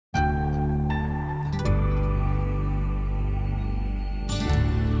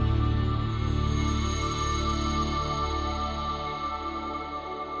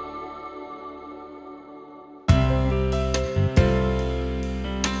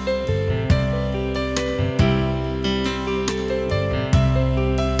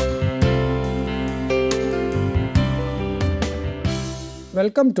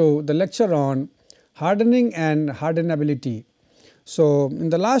Welcome to the lecture on hardening and hardenability. So,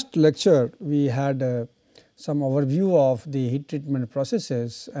 in the last lecture we had some overview of the heat treatment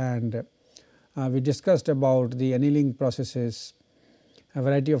processes, and we discussed about the annealing processes, a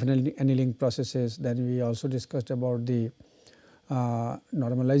variety of annealing processes. Then we also discussed about the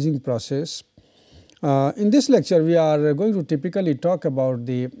normalizing process. In this lecture we are going to typically talk about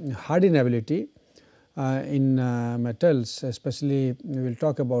the hardenability in metals, especially we will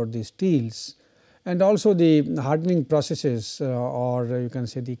talk about the steels, and also the hardening processes, or you can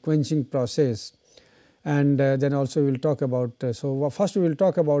say the quenching process, and then also we will talk about so first we will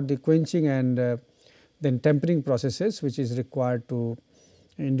talk about the quenching and then tempering processes, which is required to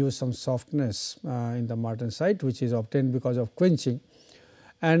induce some softness in the martensite, which is obtained because of quenching.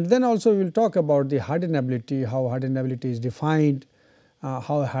 And then also we will talk about the hardenability, how hardenability is defined,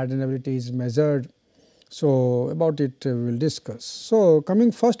 how hardenability is measured. So, about it we will discuss. So,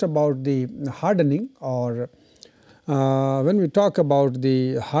 coming first about the hardening, or when we talk about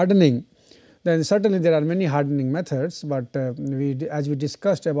the hardening, then certainly there are many hardening methods, but as we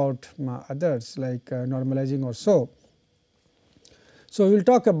discussed about others like normalizing or so. So, we will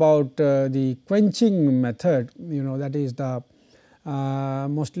talk about the quenching method, that is the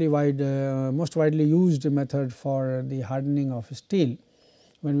most widely used method for the hardening of steel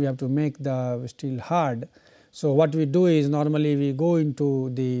when we have to make the steel hard. So, what we do is normally we go into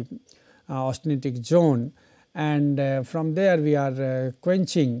the austenitic zone, and from there we are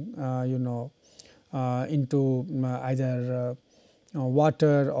quenching into either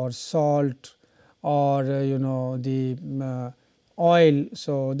water or salt or the oil.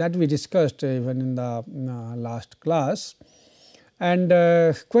 So, that we discussed even in the last class. And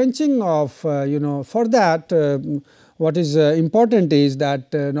quenching of for that what is important is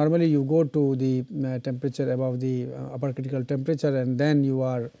that normally you go to the temperature above the upper critical temperature, and then you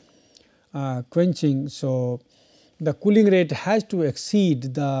are quenching. So, the cooling rate has to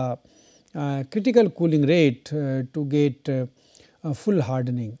exceed the critical cooling rate to get full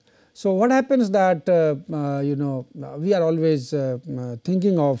hardening. So, what happens that we are always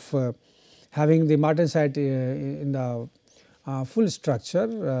thinking of having the martensite in the full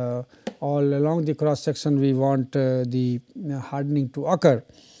structure. All along the cross section we want the hardening to occur.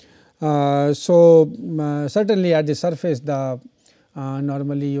 So, certainly at the surface the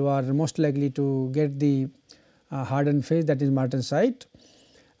normally you are most likely to get the hardened phase, that is martensite,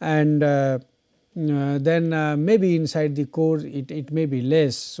 and then maybe inside the core it may be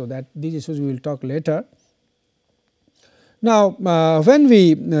less. So, that these issues we will talk later. Now, when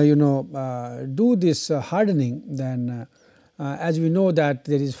we do this hardening, then as we know that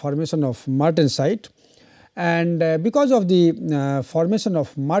there is formation of martensite, and because of the formation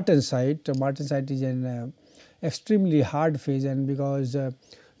of martensite is an extremely hard phase, and because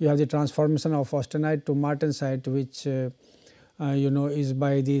you have the transformation of austenite to martensite, which is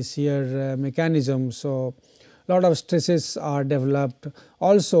by the shear mechanism. So, lot of stresses are developed.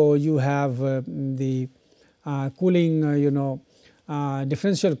 Also you have the cooling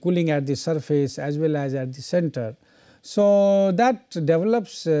differential cooling at the surface as well as at the center. So, that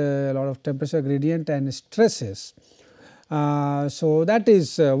develops a lot of temperature gradient and stresses. So, that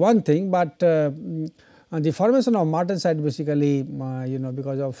is one thing, but the formation of martensite basically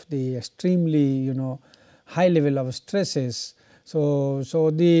because of the extremely high level of stresses. So,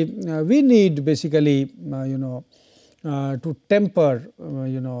 we need basically to temper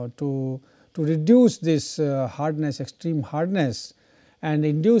to reduce this hardness, extreme hardness, and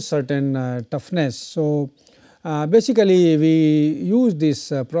induce certain toughness. So, basically we use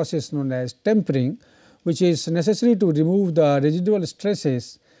this process known as tempering, which is necessary to remove the residual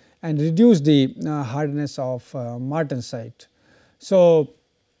stresses and reduce the hardness of martensite. So,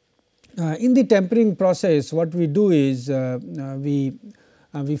 in the tempering process what we do is we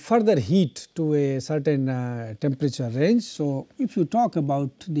further heat to a certain temperature range. So, if you talk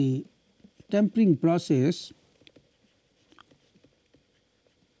about the tempering process,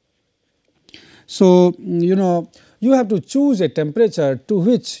 so you have to choose a temperature to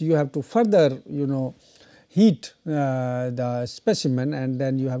which you have to further heat the specimen, and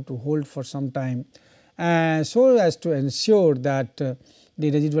then you have to hold for some time so as to ensure that the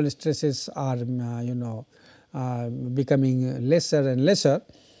residual stresses are becoming lesser and lesser,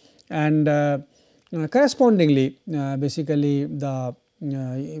 and correspondingly basically the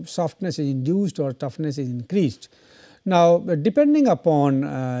softness is induced or toughness is increased. Now, depending upon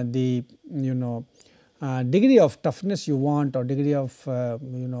the degree of toughness you want, or degree of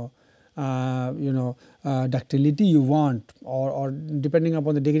ductility you want, or depending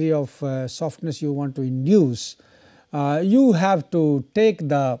upon the degree of softness you want to induce, you have to take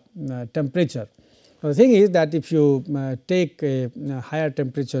the temperature. The thing is that if you take a higher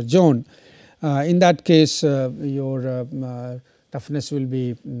temperature zone, in that case your toughness will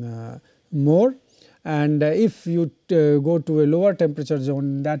be more, and if you go to a lower temperature zone,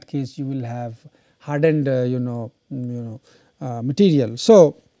 in that case you will have hardened material.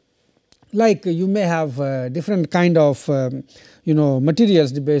 So, like you may have different kind of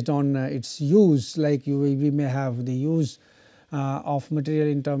materials based on its use, like we may have the use of material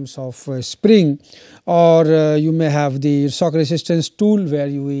in terms of spring, or you may have the shock resistance tool where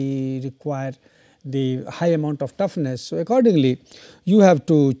we require the high amount of toughness. So, accordingly you have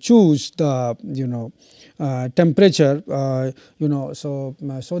to choose the temperature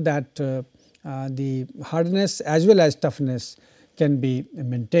so that the hardness as well as toughness can be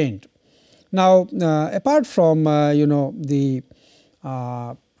maintained. Now, apart from the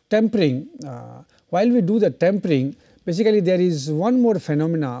tempering, while we do the tempering, basically there is one more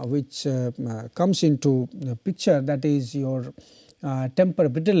phenomena which comes into the picture, that is your temper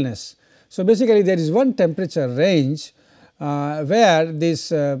brittleness. So, basically there is one temperature range where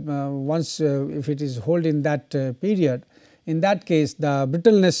this once if it is hold in that period, in that case the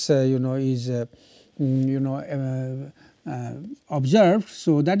brittleness is observed.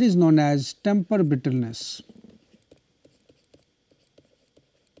 So, that is known as temper brittleness.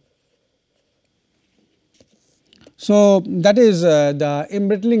 So, that is the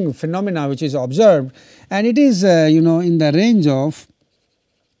embrittling phenomena which is observed, and it is in the range of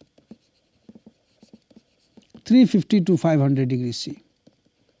 350 to 500 degrees C.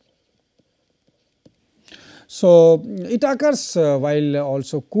 So, it occurs while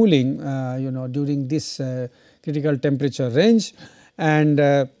also cooling during this critical temperature range, and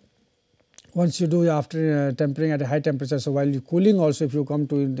once you do after tempering at a high temperature. So, while you cooling also, if you come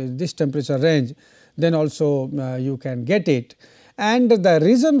to this temperature range, then also you can get it. And the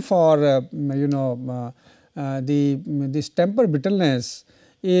reason for this temper brittleness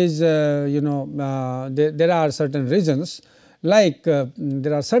is there are certain reasons, like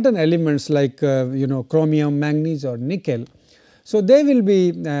there are certain elements like chromium, manganese or nickel. So, they will be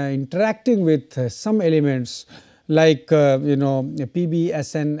interacting with some elements like Pb,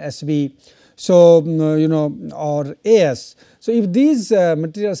 Sn, Sb, so or As. So, if these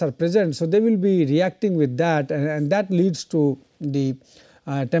materials are present, so they will be reacting with that, and that leads to the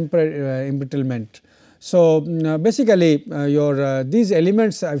temper embrittlement. So, basically your these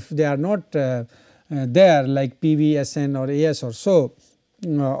elements, if they are not there like Pb, Sn or As or so,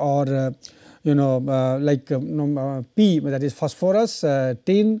 or like P, that is phosphorus,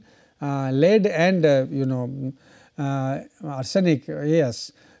 tin, lead and arsenic,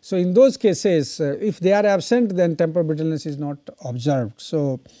 As. So, in those cases if they are absent, then temper brittleness is not observed.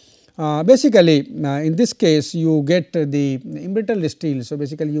 So, basically in this case you get the embrittled steel. So,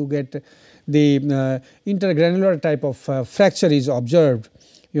 basically you get the intergranular type of fracture is observed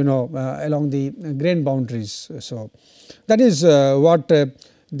along the grain boundaries. So, that is what the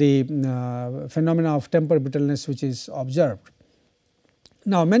phenomena of temper brittleness which is observed.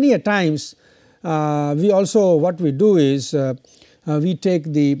 Now, many a times we also what we do is we take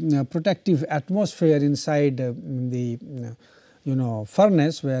the protective atmosphere inside the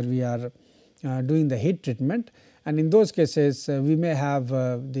furnace where we are doing the heat treatment, and in those cases we may have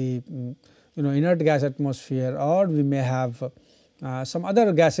the inert gas atmosphere, or we may have some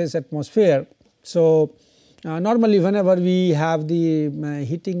other gases atmosphere. So, normally whenever we have the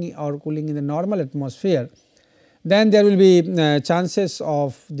heating or cooling in the normal atmosphere, then there will be chances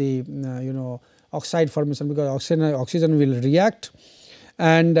of the oxide formation, because oxygen will react.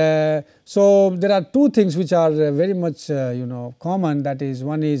 And so, there are two things which are very much common, that is,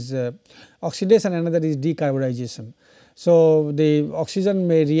 one is oxidation, another is decarbonization. So, the oxygen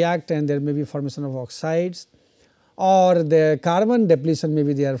may react and there may be formation of oxides, or the carbon depletion may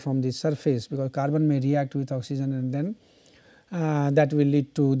be there from the surface, because carbon may react with oxygen and then that will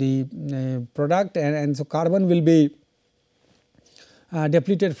lead to the product, and so carbon will be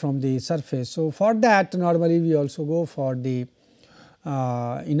depleted from the surface. So, for that normally we also go for the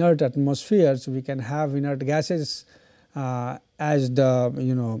inert atmosphere. So, we can have inert gases as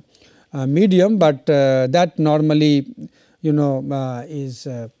the medium, but that normally is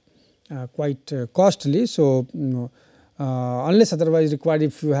quite costly. So, unless otherwise required,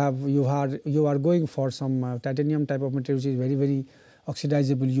 if you are going for some titanium type of material which is very, very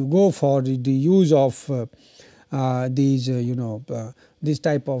oxidizable, you go for the use of these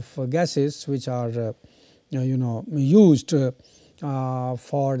type of gases which are used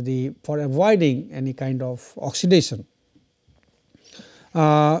for avoiding any kind of oxidation.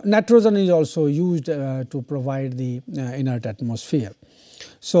 Nitrogen is also used to provide the inert atmosphere.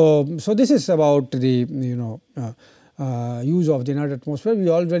 So this is about the use of the inert atmosphere. We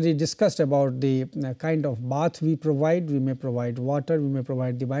already discussed about the kind of bath we provide. We may provide water, we may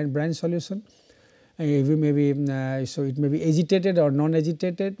provide the brine solution. We may be so it may be agitated or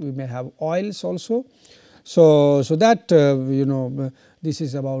non-agitated. We may have oils also. So that this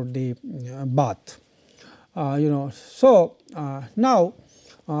is about the bath. So now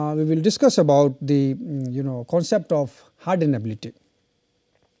we will discuss about the concept of hardenability.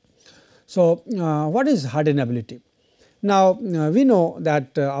 So what is hardenability? Now we know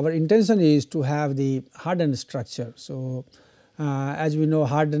that our intention is to have the hardened structure. So as we know,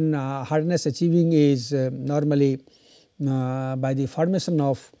 hardness achieving is normally by the formation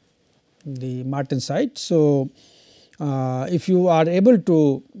of the martensite. So if you are able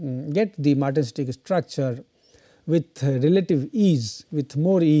to get the martensitic structure with relative ease, with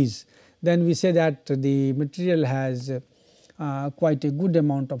more ease, then we say that the material has quite a good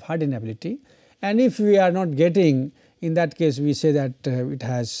amount of hardenability. And if we are not getting, in that case we say that it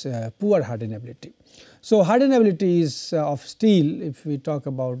has poor hardenability. So hardenability is of steel. If we talk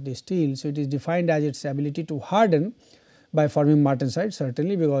about the steel, so it is defined as its ability to harden by forming martensite,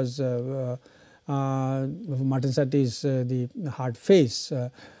 certainly, because martensite is the hard face.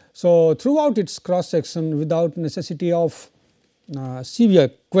 So throughout its cross section without necessity of severe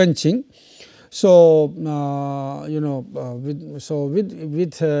quenching. So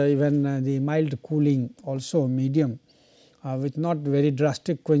with even the mild cooling also medium, with not very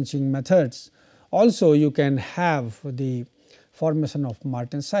drastic quenching methods, also you can have the formation of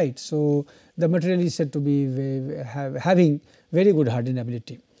martensite. So the material is said to be having very good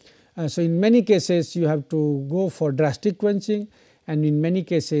hardenability. So in many cases you have to go for drastic quenching, and in many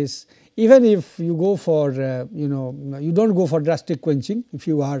cases even if you go for you don't go for drastic quenching, if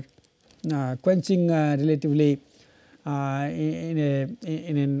you are quenching relatively in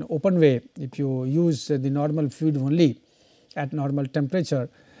an open way, if you use the normal fluid only at normal temperature.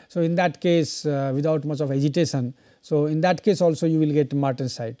 So in that case without much of agitation, so in that case also you will get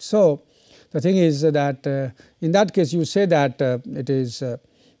martensite. So the thing is that in that case you say that it is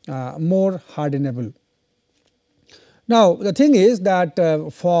more hardenable. Now the thing is that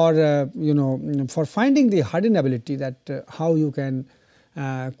for finding the hardenability, that how you can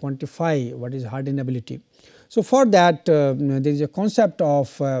quantify what is hardenability. So for that there is a concept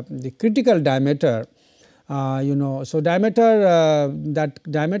of the critical diameter. So diameter, that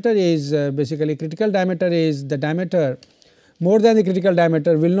diameter is basically, critical diameter is the diameter more than the critical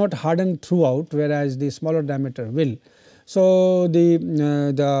diameter will not harden throughout, whereas the smaller diameter will. So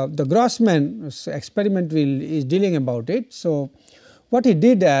the Grossman's experiment is dealing about it. So what he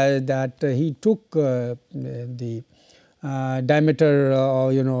did that he took the diameter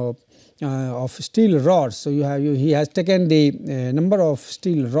of steel rods. So he has taken the number of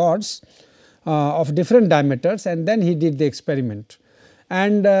steel rods of different diameters, and then he did the experiment.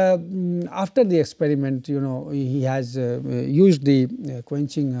 And after the experiment, he has used the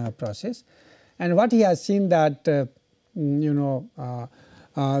quenching process, and what he has seen that with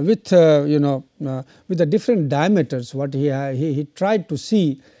the different diameters, what he tried to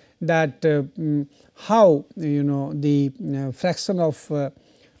see that how the fraction of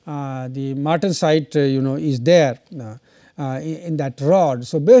the martensite is there in that rod.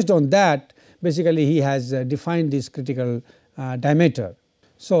 So based on that, basically he has defined this critical diameter.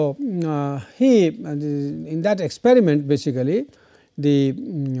 So he in that experiment, basically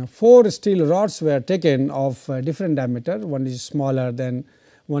the 4 steel rods were taken of different diameter. One is smaller than,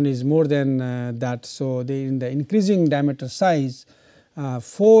 one is more than that. So in the increasing diameter size,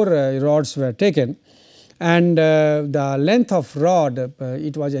 4 rods were taken, and the length of rod,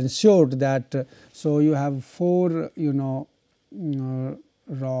 it was ensured that so you have 4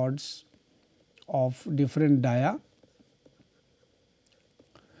 rods of different dia,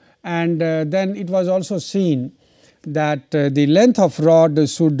 and then it was also seen that the length of rod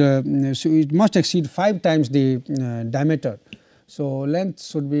should it must exceed 5 times the diameter. So length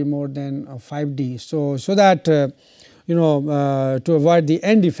should be more than 5d. So that to avoid the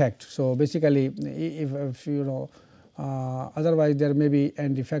end effect. So basically if otherwise there may be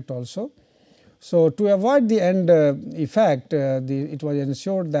end effect also. So to avoid the end effect, it was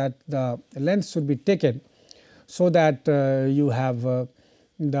ensured that the length should be taken, so that you have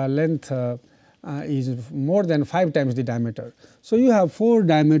the length is more than 5 times the diameter. So you have 4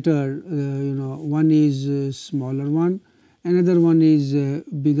 diameter, one is smaller one, another one is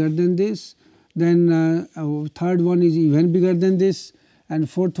bigger than this, then third one is even bigger than this, and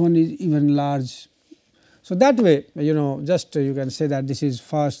fourth one is even large. So, that way just you can say that this is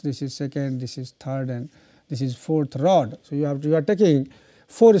first, this is second, this is third, and this is fourth rod. So, you are taking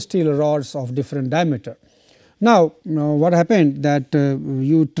 4 steel rods of different diameter. Now, what happened that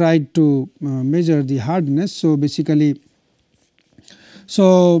you tried to measure the hardness. So, basically,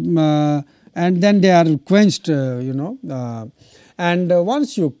 and then they are quenched, and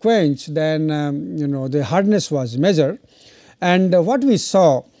once you quench, then the hardness was measured, and what we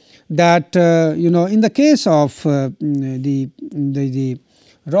saw that in the case of the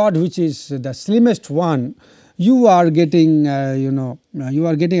rod which is the slimmest one, you are getting you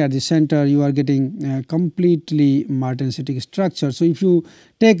are getting at the center, you are getting completely martensitic structure. So, if you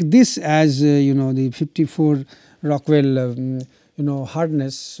take this as the 54 Rockwell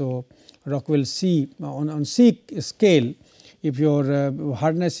hardness, so Rockwell C on C scale, if your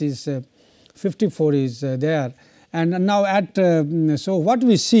hardness is 54 is there, and now at so what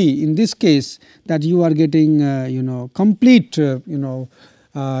we see in this case that you are getting complete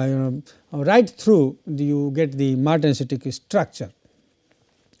right through you get the martensitic structure.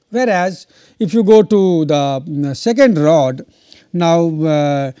 Whereas, if you go to the second rod, now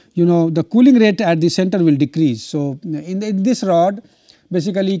the cooling rate at the center will decrease. So, in this rod,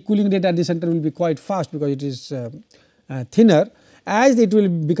 basically cooling rate at the center will be quite fast because it is thinner. As it will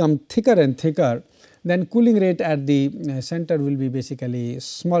become thicker and thicker, then cooling rate at the center will be basically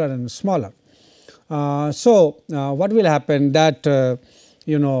smaller and smaller. So, what will happen that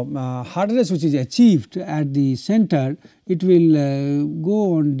hardness which is achieved at the center, it will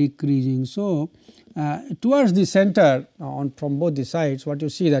go on decreasing. So, towards the center from both the sides, what you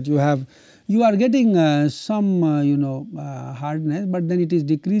see that you are getting some hardness, but then it is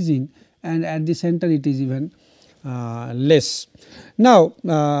decreasing, and at the center it is even less. Now,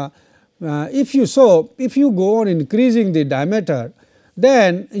 if you go on increasing the diameter,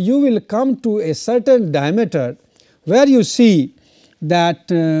 then you will come to a certain diameter where you see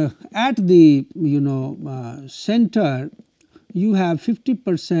that at the center you have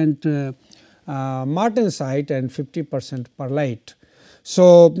 50% martensite and 50% perlite.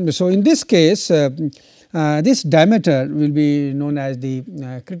 So, in this case this diameter will be known as the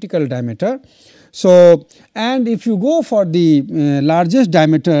critical diameter. So, and if you go for the largest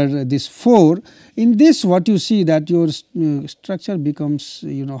diameter, this 4, in this what you see that your structure becomes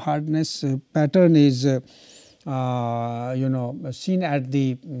hardness pattern is seen at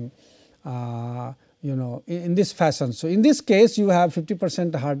the in this fashion. So, in this case you have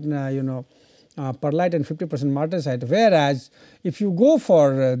 50% hard perlite and 50% martensite, whereas if you go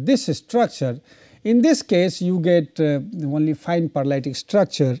for this structure, in this case you get only fine perlitic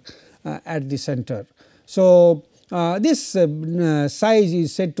structure at the center. So, this size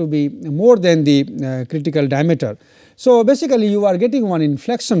is said to be more than the critical diameter. So, basically you are getting one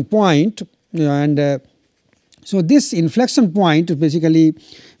inflection point, and so this inflection point, basically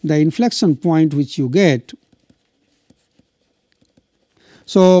the inflection point which you get.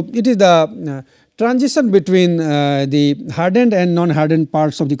 So, it is the transition between the hardened and non-hardened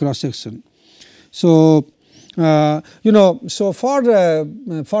parts of the cross section. So, so for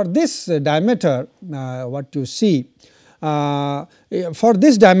this diameter what you see, for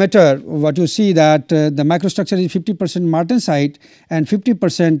this diameter what you see that the microstructure is 50% martensite and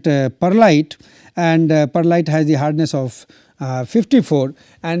 50% perlite, and perlite has the hardness of 54,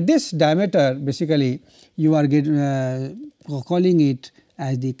 and this diameter basically you are calling it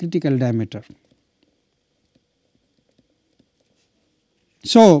as the critical diameter.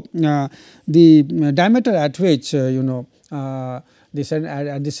 So, the diameter at which at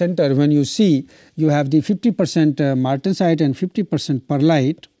the center when you see you have the 50% martensite and 50%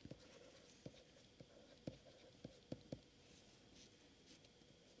 perlite.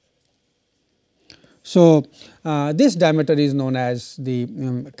 So, this diameter is known as the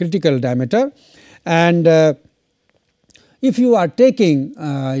critical diameter, and if you are taking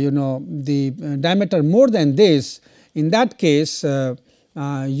the diameter more than this, in that case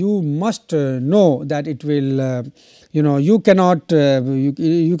you must know that it will you cannot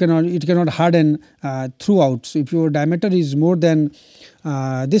it cannot harden throughout. So, if your diameter is more than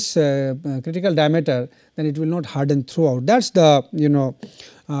this critical diameter, then it will not harden throughout. That is the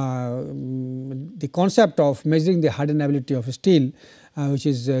the concept of measuring the hardenability of steel, which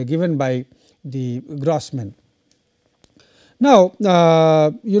is given by the Grossman. Now,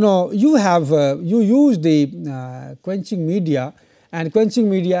 you have you use the quenching media, and quenching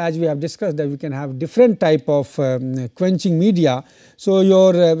media, as we have discussed, that we can have different type of quenching media. So,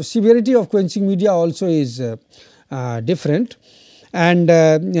 your severity of quenching media also is different, And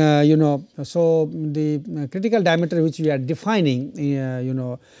so the critical diameter which we are defining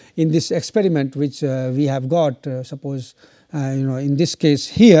in this experiment which we have got, suppose in this case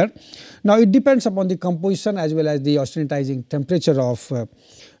here. Now it depends upon the composition as well as the austenitizing temperature of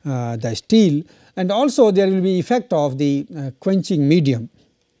the steel, and also there will be effect of the quenching medium.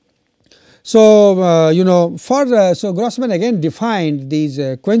 So so Grossman again defined these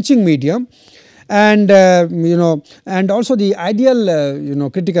quenching medium, and and also the ideal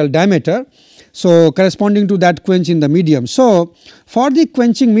critical diameter, so corresponding to that quench in the medium. So for the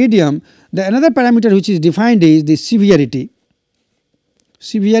quenching medium, the another parameter which is defined is the severity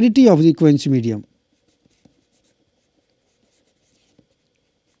of the quench medium.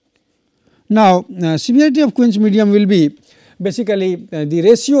 Now severity of quench medium will be basically the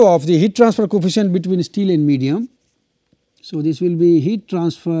ratio of the heat transfer coefficient between steel and medium. So this will be heat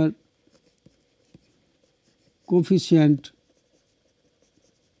transfer coefficient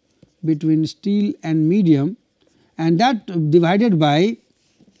between steel and medium, and that divided by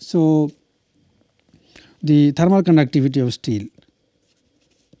so the thermal conductivity of steel.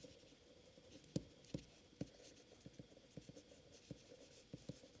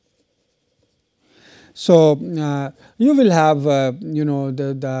 So you will have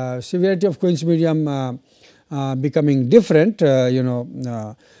the severity of quench medium becoming different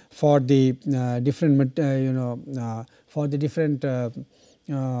for the different for the different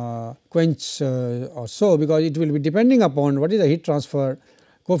quench or so, because it will be depending upon what is the heat transfer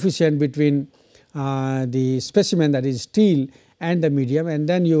coefficient between the specimen, that is steel, and the medium, and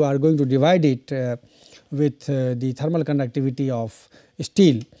then you are going to divide it with the thermal conductivity of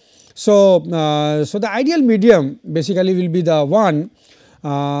steel. So the ideal medium basically will be the one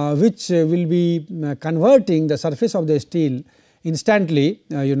which will be converting the surface of the steel instantly,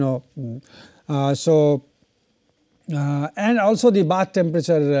 and also the bath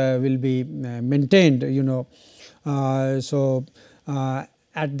temperature will be maintained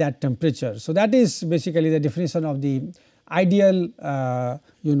at that temperature. So that is basically the definition of the ideal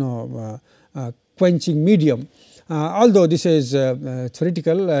quenching medium. Although this is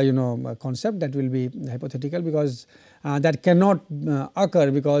theoretical concept, that will be hypothetical, because that cannot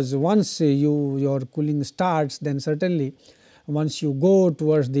occur, because once your cooling starts, then certainly once you go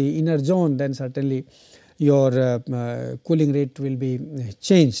towards the inner zone, then certainly your cooling rate will be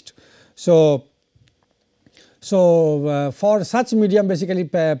changed. So for such medium, basically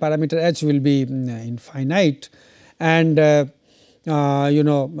parameter H will be infinite, and the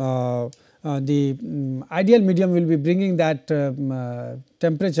ideal medium will be bringing that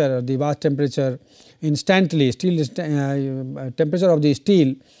temperature, the bath temperature instantly, steel temperature of the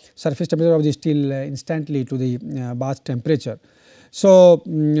steel, surface temperature of the steel instantly to the bath temperature. So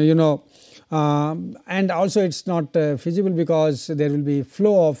and also it is not feasible, because there will be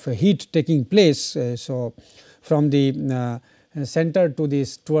flow of heat taking place. So from the center to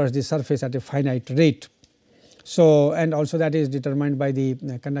this towards the surface at a finite rate. So and also that is determined by the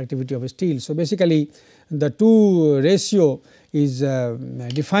conductivity of steel. So basically the two ratio is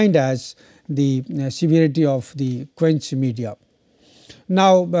defined as the severity of the quench media.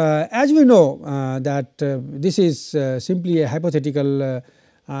 Now as we know that this is simply a hypothetical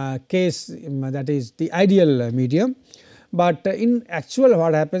case, that is the ideal medium, but in actual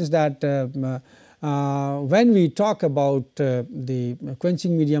what happens that when we talk about the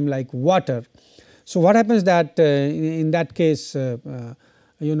quenching medium like water, so what happens that in that case when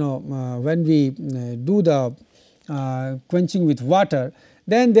we do the quenching with water,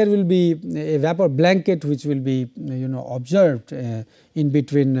 then there will be a vapor blanket which will be observed in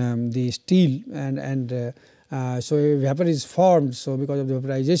between the steel, and so a vapor is formed, so because of the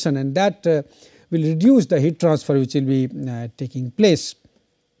vaporization, and that will reduce the heat transfer which will be taking place.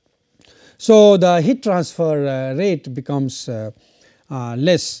 So the heat transfer rate becomes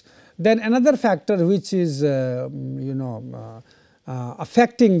less. Then another factor which is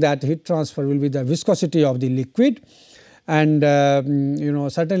affecting that heat transfer will be the viscosity of the liquid, and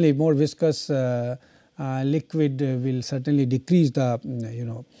certainly more viscous liquid will certainly decrease the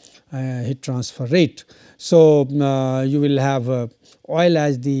heat transfer rate. So you will have oil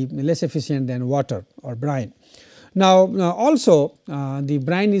as the less efficient than water or brine. Now also the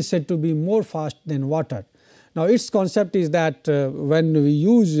brine is said to be more fast than water. Now its concept is that when we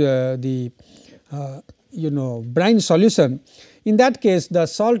use the brine solution, in that case the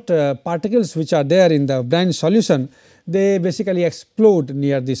salt particles which are there in the brine solution, they basically explode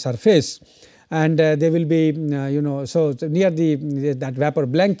near the surface, and they will be so near that vapor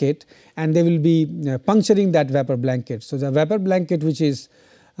blanket, and they will be puncturing that vapor blanket. So the vapor blanket which is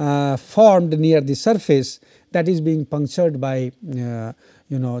formed near the surface, that is being punctured by the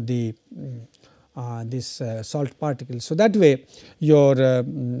this salt particles. So, that way your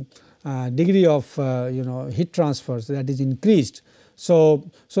degree of heat transfer, so that is increased. So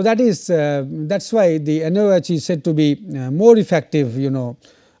that is that's why the NaOH is said to be more effective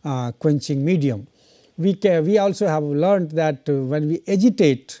quenching medium. We also have learned that when we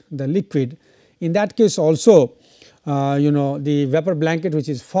agitate the liquid, in that case also the vapor blanket which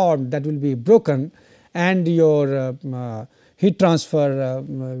is formed, that will be broken, and your heat transfer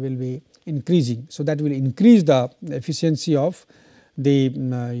will be increasing. So, that will increase the efficiency of the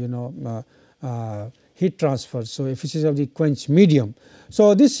heat transfer. So, efficiency of the quench medium.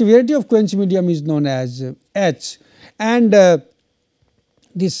 So, this severity of quench medium is known as H, and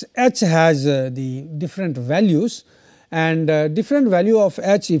this H has the different values, and different value of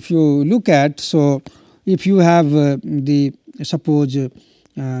H if you look at. So, if you have the suppose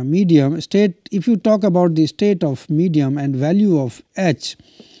medium state, if you talk about the state of medium and value of H.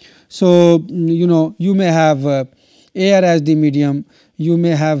 So, you may have air as the medium, you may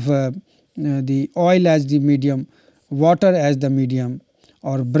have the oil as the medium, water as the medium,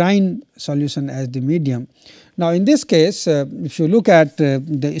 or brine solution as the medium. Now, in this case if you look at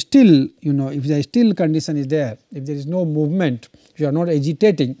the still, if the still condition is there, if there is no movement, if you are not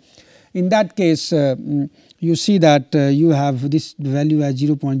agitating, in that case you see that you have this value as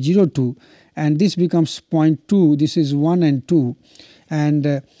 0.02, and this becomes 0.2, this is 1 and 2,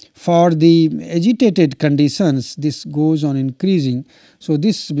 and for the agitated conditions this goes on increasing. So,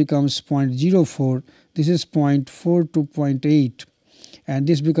 this becomes 0.04, this is 0.4 to 0.8, and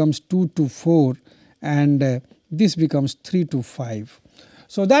this becomes 2 to 4, and this becomes 3 to 5.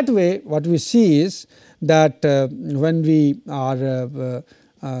 So, that way what we see is that when we are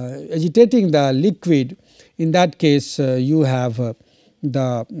agitating the liquid, in that case you have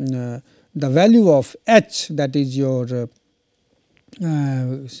the value of H, that is your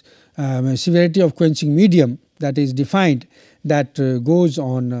severity of quenching medium, that is defined, that goes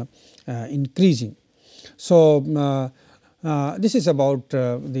on increasing. So, this is about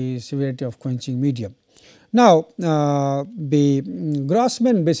the severity of quenching medium. Now, the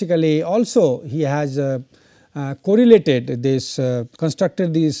Grossman basically also he has correlated this,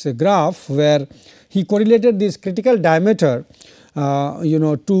 constructed this graph where he correlated this critical diameter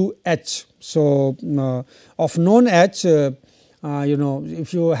to H. So, of known H,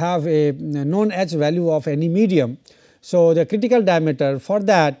 if you have a known H value of any medium, so the critical diameter for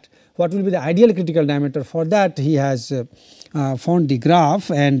that, what will be the ideal critical diameter, for that he has found the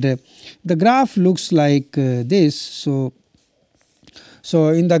graph, and the graph looks like this. So,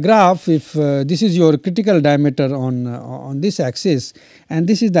 in the graph, if this is your critical diameter on this axis, and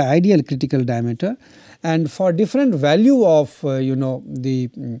this is the ideal critical diameter, and for different value of the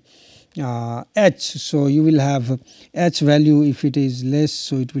H. So, you will have H value, if it is less,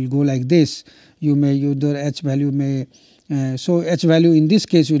 so it will go like this. You may the H value may so H value in this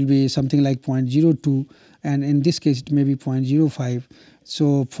case will be something like 0.02, and in this case it may be 0.05.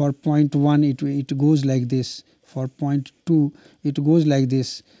 So, for 0.1 it goes like this, for 0.2 it goes like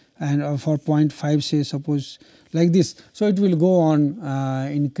this, and for 0.5 say suppose like this. So, it will go on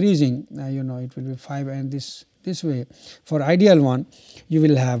increasing, it will be 5, and this way for ideal one you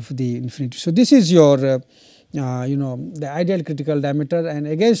will have the infinity. So, this is your the ideal critical diameter, and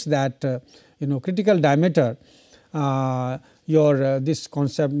against that critical diameter your this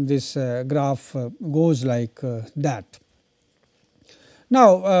concept, this graph goes like that.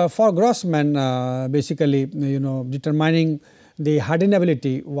 Now, for Grossman basically determining the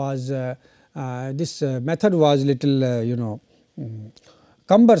hardenability was this method was little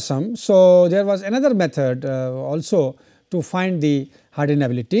cumbersome. So, there was another method also to find the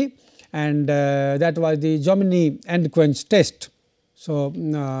hardenability, and that was the Jomini End-Quench test. So,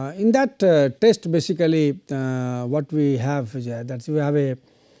 in that test basically what we have is that we have a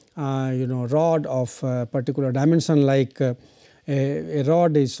rod of particular dimension, like a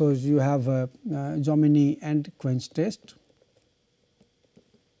rod is. So, you have a Jomini End-Quench test.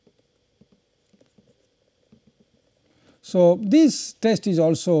 So, this test is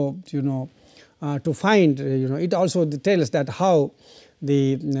also to find it also tells that how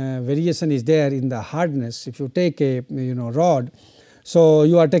the variation is there in the hardness. If you take a rod, so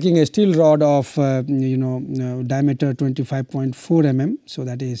you are taking a steel rod of diameter 25.4 mm, so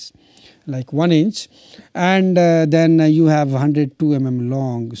that is like 1 inch, and then you have 102 mm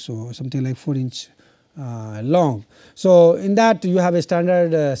long, so something like 4 inch long. So, in that you have a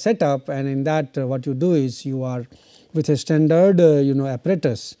standard setup, and in that what you do is you are with a standard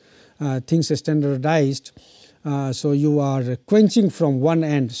apparatus, things standardized. So, you are quenching from one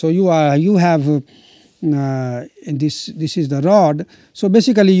end. So, you have this is the rod. So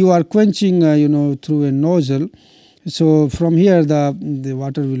basically you are quenching through a nozzle. So from here the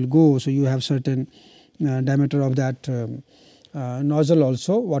water will go. So you have certain diameter of that nozzle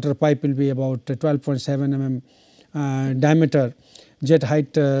also. Water pipe will be about 12.7 mm diameter. Jet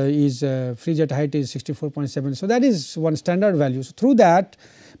height is free jet height is 64.7. So that is one standard value. So through that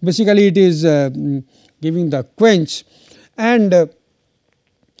basically it is giving the quench, and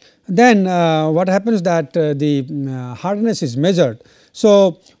then what happens that the hardness is measured.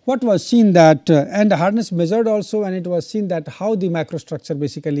 So what was seen that and the hardness measured also, and it was seen that how the macrostructure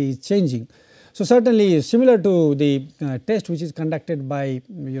basically is changing. So certainly similar to the test which is conducted by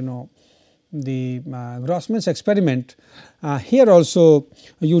the Grossman's experiment, here also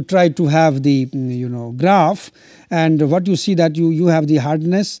you try to have the graph, and what you see that you have the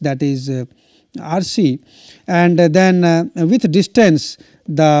hardness, that is RC, and then with distance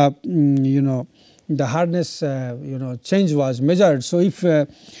the the hardness change was measured. So if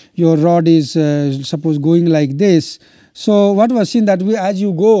your rod is suppose going like this, so what was seen that as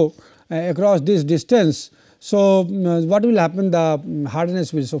you go across this distance, so what will happen, the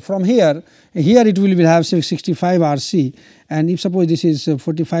hardness will, so from here it will have 65 RC, and if suppose this is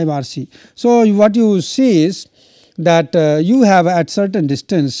 45 RC. So what you see is that you have at certain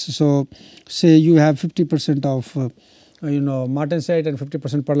distance, so say you have 50% of martensite and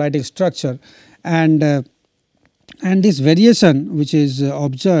 50% perlitic structure, and this variation which is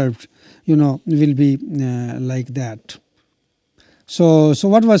observed will be like that. So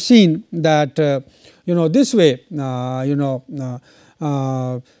what was seen that this way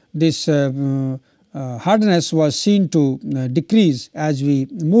this hardness was seen to decrease as we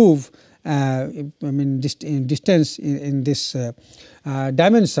move distance in this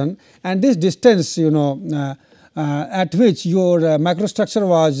dimension, and this distance at which your macrostructure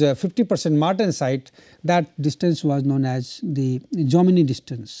was 50% martensite, that distance was known as the Jomini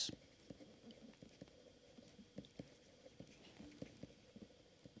distance.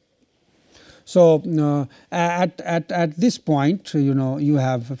 So at this point you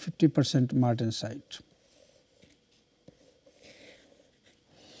have 50% martensite.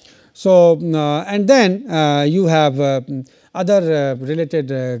 So and then you have other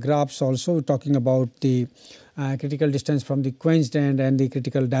related graphs also talking about the critical distance from the quenched end and the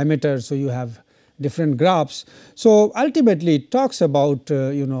critical diameter. So you have different graphs. So ultimately it talks about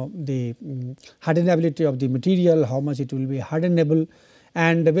the hardenability of the material, how much it will be hardenable,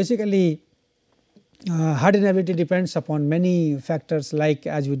 and basically hardenability depends upon many factors, like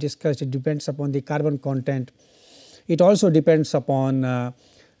as we discussed, it depends upon the carbon content. It also depends upon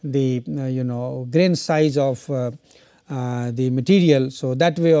the grain size of the material. So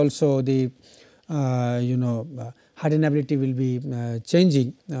that way also the hardenability will be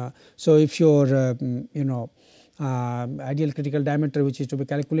changing. So if your ideal critical diameter which is to be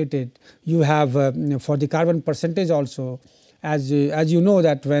calculated, you have for the carbon percentage also, as you know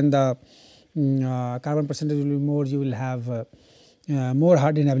that when the carbon percentage will be more, you will have more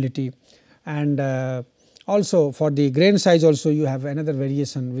hardenability, and also for the grain size also you have another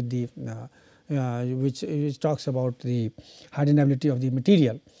variation with the which talks about the hardenability of the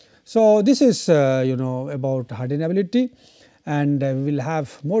material. So this is about hardenability, and we will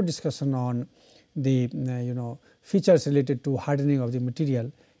have more discussion on the features related to hardening of the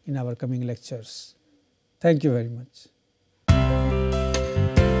material in our coming lectures. Thank you very much.